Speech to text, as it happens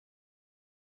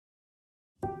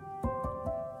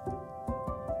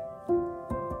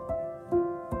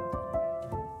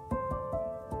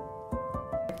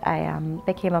I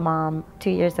became a mom 2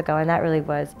 years ago, and that really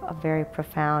was a very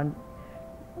profound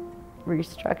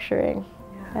restructuring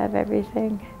of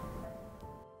everything.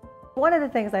 One of the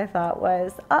things I thought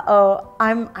was, uh-oh,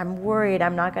 I'm worried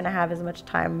I'm not going to have as much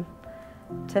time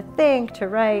to think, to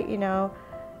write, you know.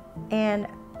 And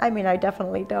I mean, I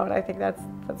definitely don't. I think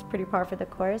that's pretty par for the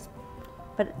course.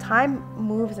 But time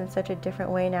moves in such a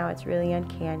different way now, it's really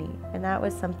uncanny. And that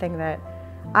was something that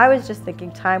I was just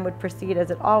thinking time would proceed as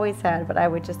it always had, but I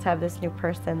would just have this new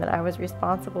person that I was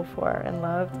responsible for and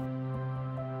loved.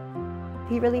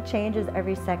 He really changes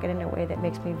every second in a way that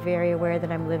makes me very aware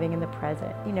that I'm living in the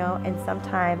present, you know? And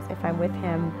sometimes if I'm with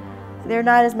him, there are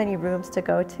not as many rooms to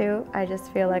go to. I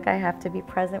just feel like I have to be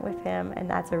present with him, and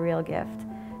that's a real gift.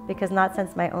 Because not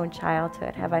since my own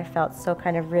childhood have I felt so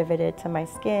kind of riveted to my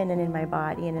skin and in my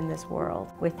body and in this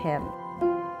world with him.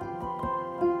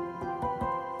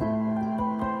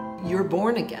 You're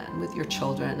born again with your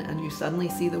children, and you suddenly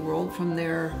see the world from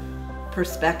their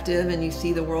perspective, and you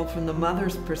see the world from the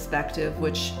mother's perspective,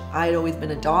 which I'd always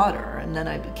been a daughter, and then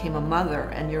I became a mother,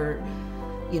 and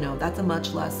that's a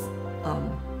much less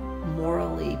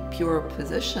morally pure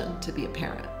position to be a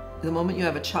parent. The moment you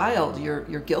have a child, you're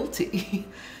guilty.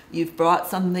 You've brought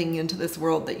something into this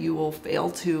world that you will fail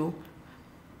to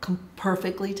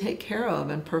perfectly take care of,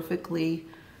 and perfectly,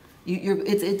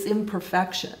 it's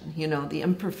imperfection, you know, the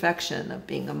imperfection of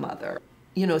being a mother.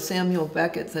 You know, Samuel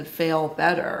Beckett said, fail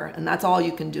better, and that's all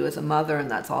you can do as a mother,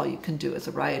 and that's all you can do as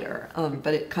a writer.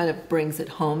 But it kind of brings it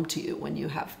home to you when you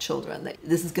have children, that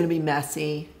this is going to be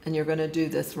messy, and you're going to do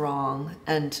this wrong,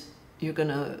 and you're going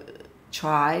to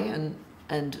try, and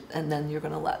then you're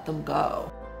going to let them go.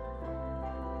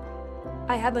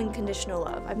 I have unconditional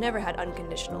love. I've never had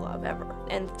unconditional love, ever.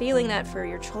 And feeling that for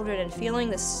your children, and feeling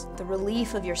the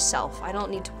relief of yourself. I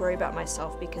don't need to worry about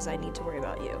myself because I need to worry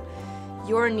about you.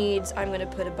 Your needs I'm going to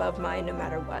put above mine no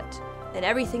matter what. And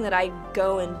everything that I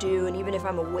go and do, and even if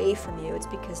I'm away from you, it's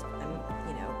because I'm,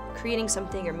 creating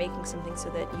something or making something so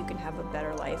that you can have a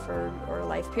better life, or a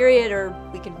life period, or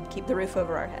we can keep the roof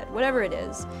over our head. Whatever it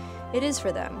is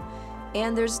for them.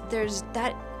 And there's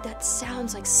that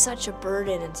sounds like such a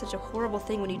burden and such a horrible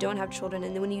thing when you don't have children,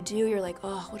 and then when you do, you're like,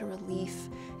 oh, what a relief.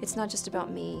 It's not just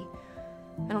about me.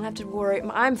 I don't have to worry.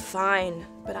 I'm fine,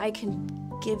 but I can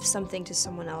give something to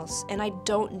someone else, and I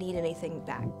don't need anything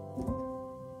back.